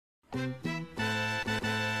Speedy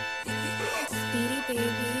baby.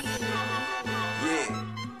 Yeah.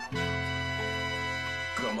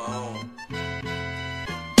 Come on.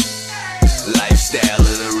 Lifestyle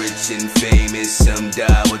of the rich and famous. Some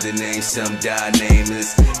die with the name, some die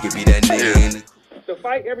nameless. Give me that nigga. The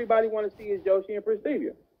fight everybody want to see is Joshi and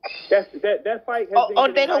Prestivia. That fight has been. Oh,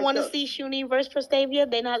 they don't want to see Shuni versus Prestivia.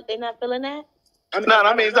 They not feeling that. I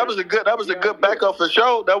mean, that was a good backup for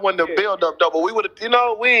sure. That wasn't the build up though, but we would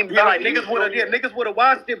have, we ain't niggas would have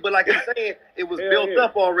watched it, but like I'm saying, it was built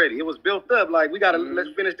up already. It was built up. Like we gotta let's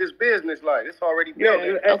finish this business. Like it's already built.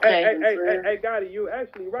 Hey, Gotti, you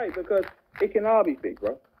actually right because it can all be fixed,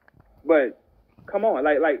 bro. But come on,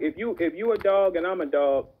 like if you a dog and I'm a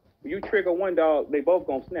dog, you trigger one dog, they both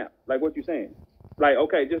gonna snap. Like what you saying? Like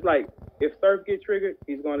okay, just like if Surf get triggered,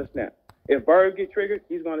 he's gonna snap. If Verb get triggered,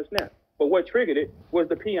 he's gonna snap. But what triggered it was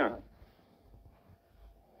the peon.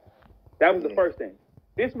 That was the first thing.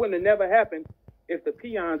 This wouldn't have never happened if the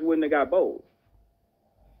peons wouldn't have got bold.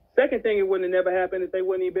 Second thing, it wouldn't have never happened if they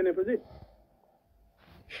wouldn't even been in position.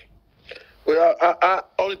 Well, I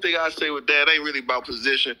only thing I say with that ain't really about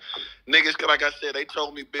position. Niggas, like I said, they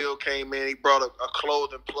told me Bill came in, he brought a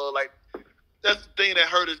clothing plug. Like, that's the thing that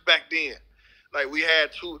hurt us back then. Like, we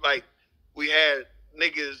had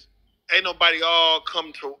niggas, ain't nobody all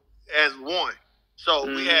come to as one. So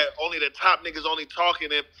we had only the top niggas only talking.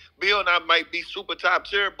 If Bill and I might be super top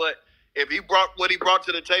tier, but if he brought what he brought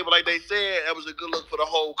to the table, like they said, that was a good look for the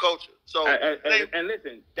whole culture. So and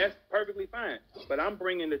listen, that's perfectly fine. But I'm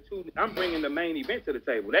bringing the main event to the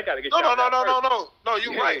table. That gotta get no.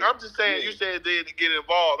 You're right. I'm just saying you said they didn't get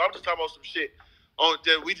involved. I'm just talking about some shit. I'm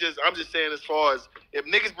just saying as far as if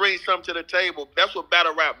niggas bring something to the table, that's what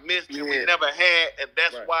battle rap missed and we never had, and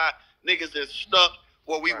that's why niggas is stuck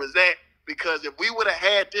where we was at, because if we would have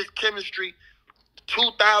had this chemistry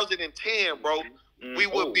 2010, bro, we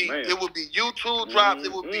would be it would be YouTube drops,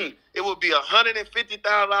 it would be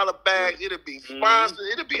 $150,000 bags, it'd be sponsored,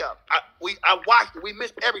 it'd be I watched it, we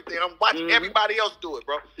missed everything. I'm watching everybody else do it,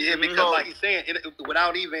 bro. Yeah, because like he's saying,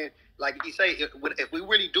 without even like he say, if we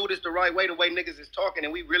really do this the right way, the way niggas is talking,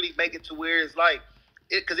 and we really make it to where it's like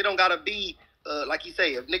because it don't gotta be like you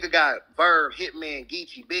say, if nigga got Verb, Hitman,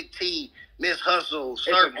 Geechee, Big T, Miss Hustle,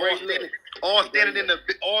 Surf, all standing in the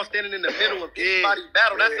middle of anybody's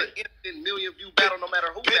battle. That's an instant million view battle, no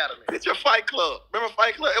matter who battling. Picture Fight Club. Remember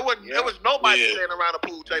Fight Club? It was nobody standing around a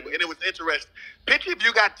pool table, and it was interesting. Picture if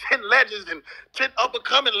you got 10 legends and 10 up and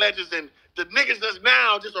coming legends, and the niggas that's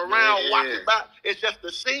now just around watching by. It's just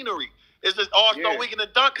the scenery. It's just All-Star Week in the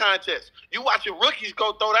dunk contest. You watching rookies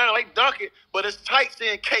go throw down, they dunk it, but it's tight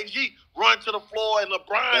seeing KG run to the floor and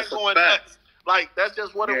LeBron going nuts. Like, that's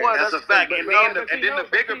just what it was. That's a fact. And then the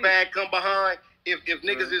bigger bag come behind if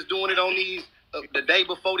niggas is doing it on these the day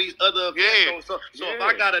before these other events. So if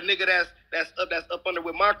I got a nigga that's up under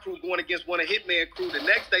with my crew going against one of Hitman crew, the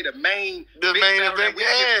next day the main event,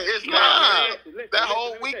 it's live. That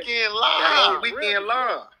whole weekend live.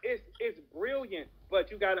 It's brilliant. But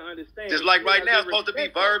you got to understand. Just like right now, it's supposed to be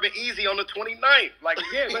Verb and Easy on the 29th. Like, but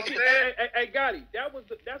hey, Gotti,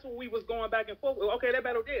 that's what we was going back and forth. Okay, that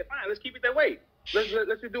battle dead. Fine, let's keep it that way. Let's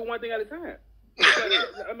just do one thing at a time.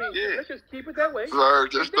 I mean, let's just keep it that way. Verb,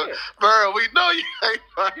 we know you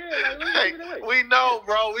ain't we know,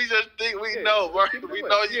 bro. We just think we know, bro. We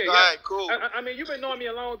know you. All right, cool. I mean, you've been knowing me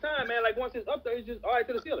a long time, man. Like, once it's up there, it's just all right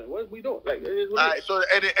to the ceiling. What are we doing? Like, it is what all right, so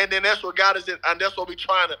and then that's what got us in, and that's what we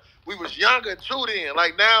trying to. We was younger too then.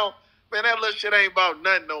 Like now, man, that little shit ain't about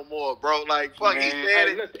nothing no more, bro. Like, fuck, he said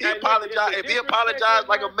it. He apologized. If he apologized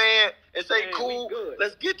like a man and say, cool,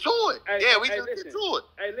 let's get to it. We just get to it.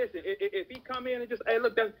 Hey, listen, if he come in and just, hey,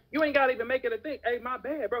 look, you ain't got to even make it a thing. Hey, my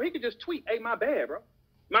bad, bro. He could just tweet, hey, my bad, bro.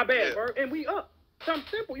 My bad, bro. And we up. Something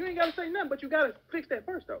simple. You ain't got to say nothing, but you got to fix that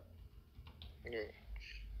first, though.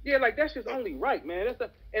 Yeah, like, that's just only right, man.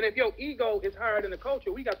 And if your ego is higher than the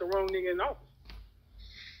culture, we got the wrong nigga in office.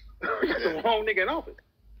 We got the wrong nigga in office.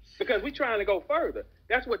 Because we trying to go further.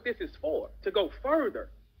 That's what this is for, to go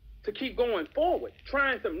further, to keep going forward,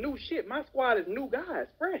 trying some new shit. My squad is new guys,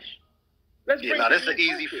 fresh. Let's now that's an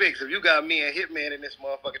easy fix. If you got me and Hitman in this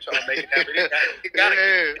motherfucker trying to make it happen, it gotta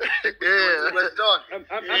let's talk.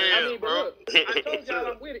 I mean, but look, I told y'all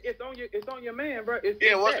I'm with it. It's on your man, bro.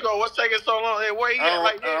 What's taking so long? Hey, where he at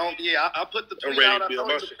right now? I put the tweet out. I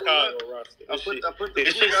put the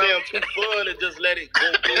it should sound too fun to just let it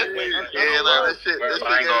go. That shit. This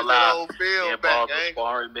I ain't gonna lie. Back,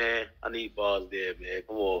 sparring, man. I need balls there, man.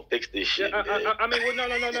 Come on, fix this shit. I mean,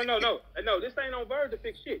 no. This ain't on Verb to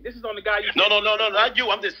fix shit. This is on the guy you No, not you.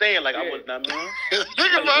 I'm just saying, like, I want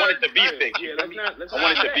it to be fixed. Yeah, let's I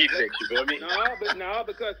want it to be fixed. You feel me? No,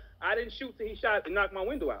 because I didn't shoot till he shot and knocked my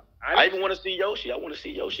window out. I even want to see Yoshi. I want to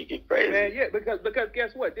see Yoshi get crazy. Man, yeah, because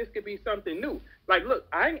guess what? This could be something new. Like, look,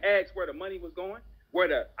 I didn't ask where the money was going.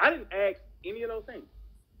 I didn't ask any of those things.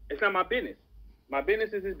 It's not my business. My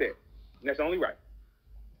business is his bet. And that's only right.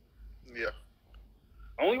 Yeah.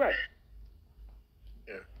 Only right.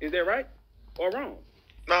 Yeah. Is that right or wrong?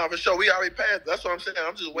 Nah, for sure. We already passed. That's what I'm saying.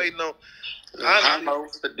 I'm just waiting on.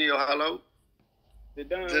 What's the deal? Hello? The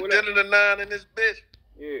done. The 10 to the 9 in this bitch.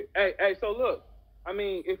 Yeah. Hey. So look, I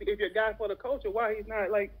mean, if you're a guy for the culture, why he's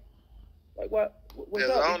not like what? What's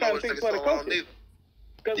up? I don't know what's taking so long either.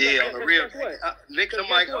 Yeah, on the real. Nick,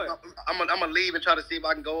 I'm gonna leave and try to see if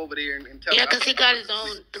I can go over there and tell. Yeah, because he got his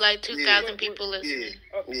own like 2,000 people listening.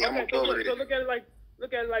 Yeah, I'm gonna go over there. So look at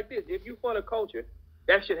it like this. If you for the culture,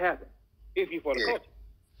 that should happen. If you for the culture,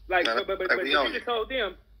 like, but you just told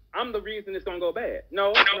them I'm the reason it's gonna go bad.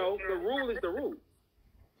 No. The rule is the rule.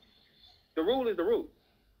 The rule is the rule.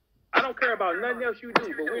 I don't care about nothing else you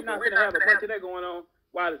do, but we're not gonna have a bunch of that going on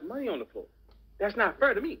while there's money on the floor. That's not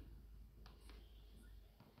fair to me.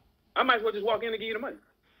 I might as well just walk in and give you the money.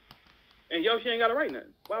 And Yoshi ain't got to write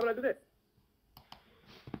nothing. Why would I do that?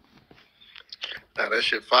 Nah, that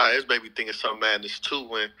shit fire. It's made me think of some madness too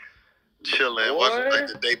when Chillin', wasn't like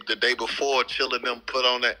the day before Chillin' them put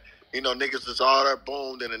on that, niggas is all that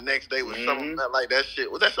boom, then the next day was something like that shit.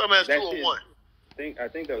 Was that something as 2 or 1? I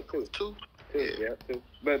think that was 2. 2? Yeah, 2.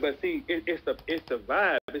 But see, it's the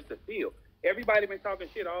vibe, it's the feel. Everybody been talking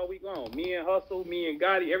shit all week long. Me and Hustle, me and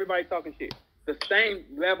Gotti, everybody talking shit. The same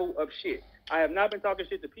level of shit. I have not been talking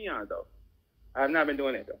shit to Peon though. I have not been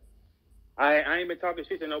doing that though. I ain't been talking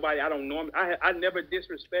shit to nobody. I don't normally. I never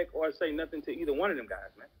disrespect or say nothing to either one of them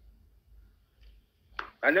guys, man.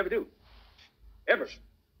 I never do, ever.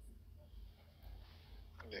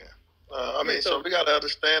 Yeah. I mean, so we gotta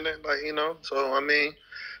understand it, like So I mean,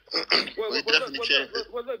 we definitely can.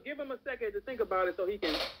 Look, give him a second to think about it so he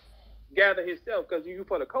can gather himself, because you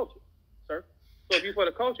for the culture, sir. So if you for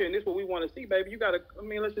the culture and this is what we want to see, baby, you gotta. I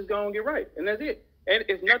mean, let's just go and get right, and that's it. And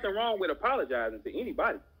it's nothing wrong with apologizing to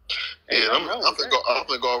anybody. Yeah, I'm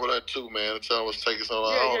gonna go over that too, man. And tell them what's taking so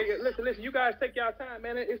long. Yeah. Listen. You guys take y'all time,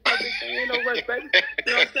 man. It's no big thing. Ain't no rush, baby.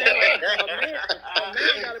 You know what I'm saying? Like, a man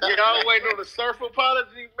gotta be. Y'all waiting on the surf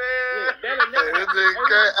apology, man.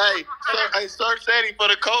 Hey, Surf said he for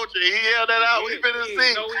the culture. He held that out. We finna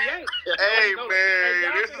see. No, he ain't. Hey,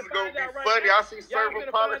 man, this is gonna be funny. I see Surf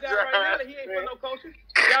apologize. Y'all finna find out right now that he ain't for no culture.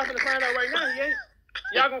 Y'all finna find out right now he ain't.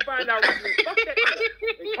 Y'all gonna find out. Fuck that.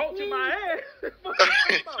 They coaching my ass.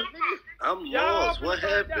 I'm lost. What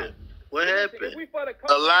happened? What happened?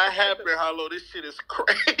 A lot happened, Hollow. This shit is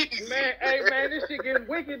crazy. Man, this shit getting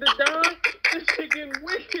wicked, Don. This shit getting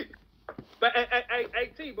wicked. But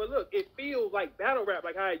hey, T, but look, it feels like battle rap,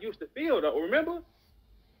 like how it used to feel, though. Remember?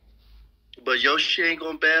 But Yoshi ain't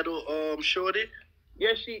gonna battle Shorty?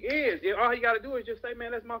 Yes, she is. All you got to do is just say,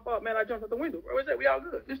 man, that's my fault, man. I jumped out the window, bro. Is that we all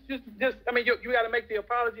good? Just. I mean, you got to make the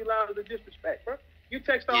apology louder than disrespect, bro. You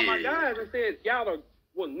text all my guys and said y'all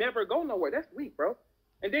will never go nowhere. That's weak, bro.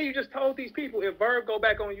 And then you just told these people if Verb go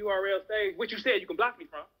back on URL stage, which you said you can block me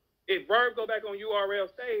from. If Verb go back on URL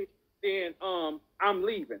stage, then I'm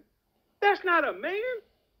leaving. That's not a man.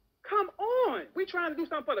 Come on, we trying to do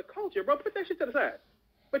something for the culture, bro. Put that shit to the side.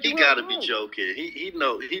 But he gotta be joking. He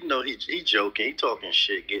know he joking. He talking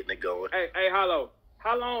shit, getting it going. Hey, Hollow.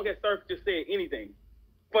 How long has Surf just said anything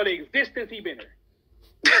for the existence he been here?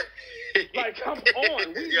 Like, come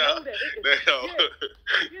on. We know that.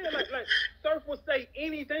 Yeah, like Surf will say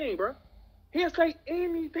anything, bro. He'll say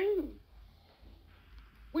anything.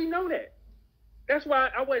 We know that. That's why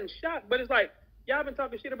I wasn't shocked. But it's like, y'all been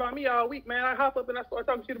talking shit about me all week, man. I hop up and I start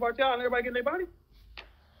talking shit about y'all and everybody getting their body.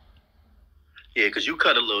 Yeah, because you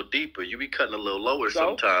cut a little deeper. You be cutting a little lower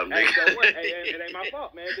sometimes, nigga. So what? It ain't my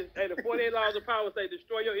fault, man. The 48 laws of power say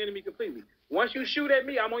destroy your enemy completely. Once you shoot at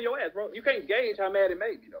me, I'm on your ass, bro. You can't gauge how mad it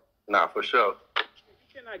made me, though. Nah, for sure.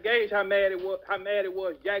 You cannot gauge how mad it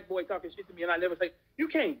was. Jack Boy talking shit to me, and I never say, you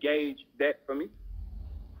can't gauge that for me.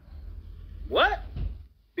 What?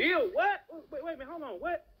 Deal? What? Wait a minute, hold on.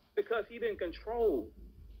 What? Because he didn't control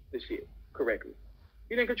the shit correctly.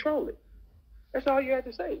 He didn't control it. That's all you had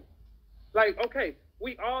to say. Like, okay,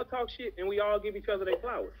 we all talk shit and we all give each other their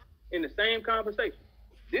flowers in the same conversation.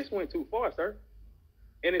 This went too far, sir.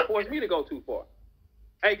 And it forced me to go too far.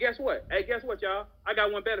 Hey, guess what? Y'all? I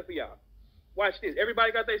got one better for y'all. Watch this.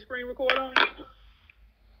 Everybody got their screen record on?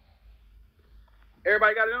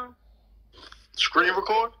 Everybody got it on? Screen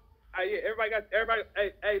record? Yeah, everybody.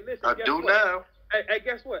 Hey, listen. I do now. Hey,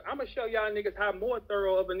 guess what? I'm gonna show y'all niggas how more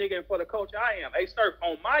thorough of a nigga and for the culture I am. Hey, Surf,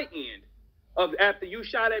 on my end of after you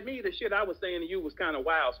shot at me, the shit I was saying to you was kind of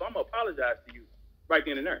wild. So I'm gonna apologize to you right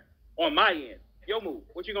then and there. On my end, your move.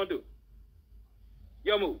 What you gonna do?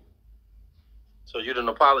 Your move. So you didn't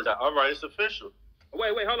apologize. All right, it's official.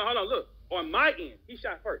 Wait, hold on. Look, on my end, he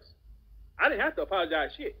shot first. I didn't have to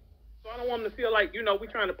apologize shit. So I don't want him to feel like, we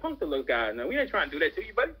trying to punk the little guy. No, we ain't trying to do that to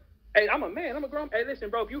you, buddy. Hey, I'm a man. I'm a grown. Hey, listen,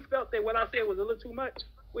 bro, if you felt that what I said was a little too much,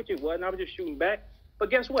 which it wasn't, I was just shooting back. But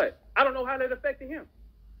guess what? I don't know how that affected him.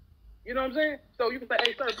 You know what I'm saying? So you can say,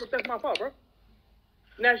 hey, sir, that's my fault, bro.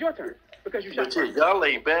 Now it's your turn because you shot first. Y'all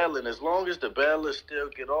ain't battling. As long as the battlers still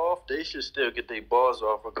get off, they should still get their bars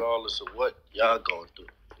off regardless of what y'all going through.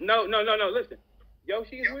 No. Listen,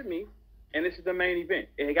 Yoshi is with me, and this is the main event.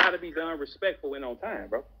 It got to be done respectful and on time,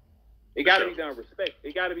 bro. It got to be done respect.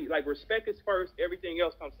 It got to be like respect is first. Everything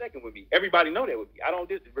else comes second with me. Everybody know that with me. I don't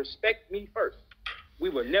just respect me first. We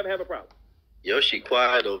will never have a problem. She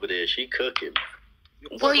quiet over there. She cooking.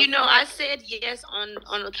 Well, I said yes on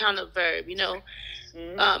account of Verb.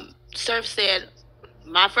 Surf said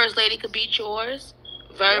my first lady could beat yours.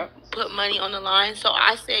 Verb put money on the line, so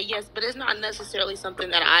I said yes. But it's not necessarily something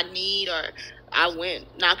that I need, or I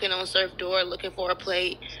went knocking on Surf door looking for a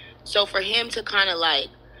plate. So for him to kind of like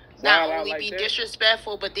not only be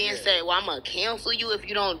disrespectful, but then say, well, I'm going to cancel you if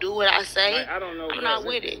you don't do what I say. Like, I don't know. I'm not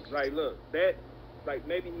with it. Like, look,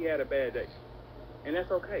 maybe he had a bad day. And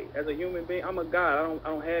that's okay. As a human being, I'm a God. I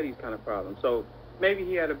don't have these kind of problems. So maybe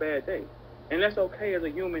he had a bad day. And that's okay as a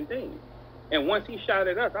human being. And once he shot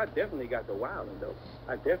at us, I definitely got the wilding, though.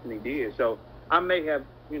 I definitely did. So I may have,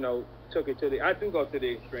 took it to I do go to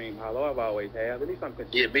the extreme, Hollow. I've always have. At least I'm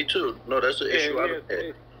consistent. Yeah, me too. No, that's an issue I've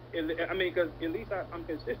had. I mean, because at least I'm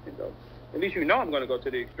consistent, though. At least I'm going to go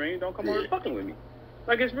to the extreme. Don't come on fucking with me.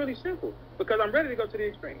 Like, it's really simple. Because I'm ready to go to the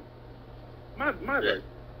extreme. My verse.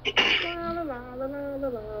 You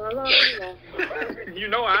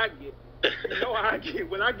know how I get.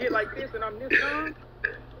 When I get like this and I'm this calm,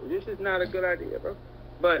 this is not a good idea, bro.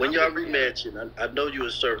 But when y'all rematching, I know you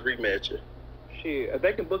would start rematching. Shit,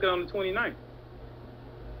 they can book it on the 29th.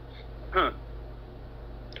 Huh.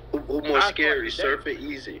 Who more scary, Surf or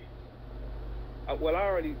Easy? Well, I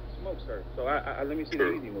already smoked Surf, so I let me see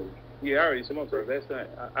the Easy movie. Yeah, I already smoked Surf. That's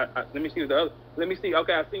let me see the other. Let me see.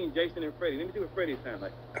 Okay, I've seen Jason and Freddie. Let me see what Freddie sound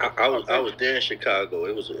like. I was there in Chicago.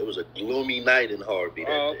 It was a gloomy night in Harvey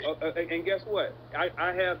that day. And guess what?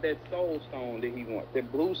 I have that Soul Stone that he wants.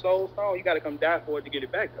 That blue Soul Stone. You got to come die for it to get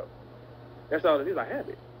it back, though. That's all it is. I have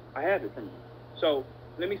it. I have it from you. So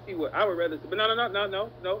let me see what I would rather. But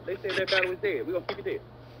no. They said that battle was dead. We're gonna keep it dead.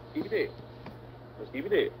 Keep it dead. Let's keep it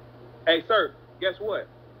dead. Hey, sir, guess what?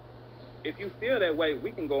 If you feel that way,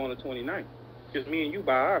 we can go on the 29th. Just me and you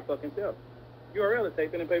by our fucking self. URL is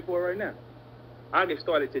taken and pay for it right now. I'll get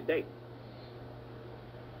started today.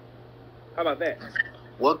 How about that?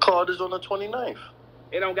 What card is on the 29th?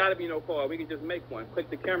 It don't gotta be no card. We can just make one. Click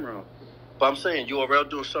the camera on. But I'm saying URL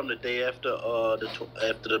doing something the day after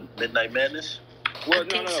the Midnight Madness? Well,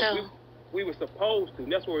 no. We were supposed to.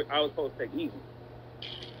 That's where I was supposed to take easy.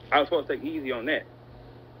 I was supposed to take easy on that,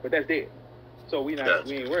 but that's dead. So we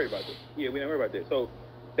ain't worried about this. Yeah, we ain't worried about this. So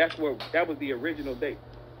that was the original date.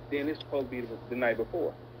 Then it's supposed to be the night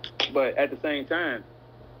before. But at the same time,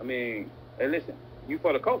 I mean, hey, listen, you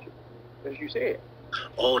for the culture, as you said.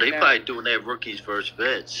 Oh, they probably doing that rookies versus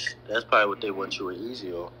vets. That's probably what they want you with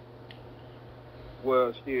easy on.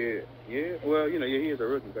 Well, shit, yeah. Well, he is a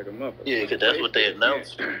rookie like a motherfucker. Yeah, because that's what they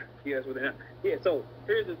announced. Yeah, that's what they announced. Yeah, so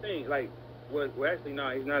here's the thing, like. Well, actually, no,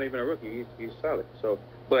 he's not even a rookie. He's solid. So,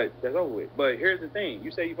 but that's over with. But here's the thing.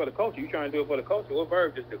 You say you for the culture. You trying to do it for the culture. What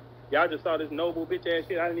Verb just do? Y'all just saw this noble bitch-ass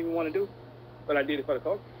shit I didn't even want to do, but I did it for the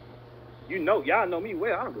culture. Y'all know me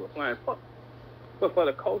well. I don't do a flying fuck. But for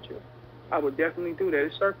the culture, I would definitely do that.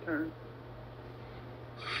 It's Surf turn.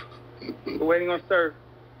 We're waiting on Surf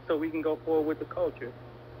so we can go forward with the culture.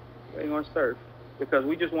 Waiting on Surf. Because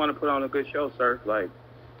we just want to put on a good show, Surf. Like,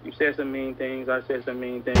 you said some mean things, I said some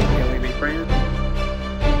mean things. Can we be friends?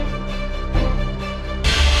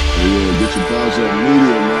 Yeah, get your balls up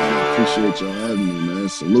media, man. I appreciate y'all having me, man.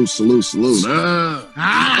 Salute.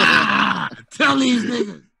 Tell these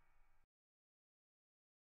niggas.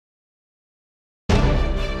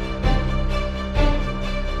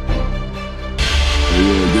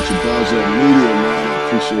 Yeah, get your balls up media, man. I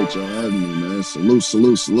appreciate y'all having me, man. Salute.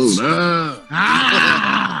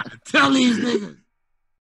 Tell these niggas.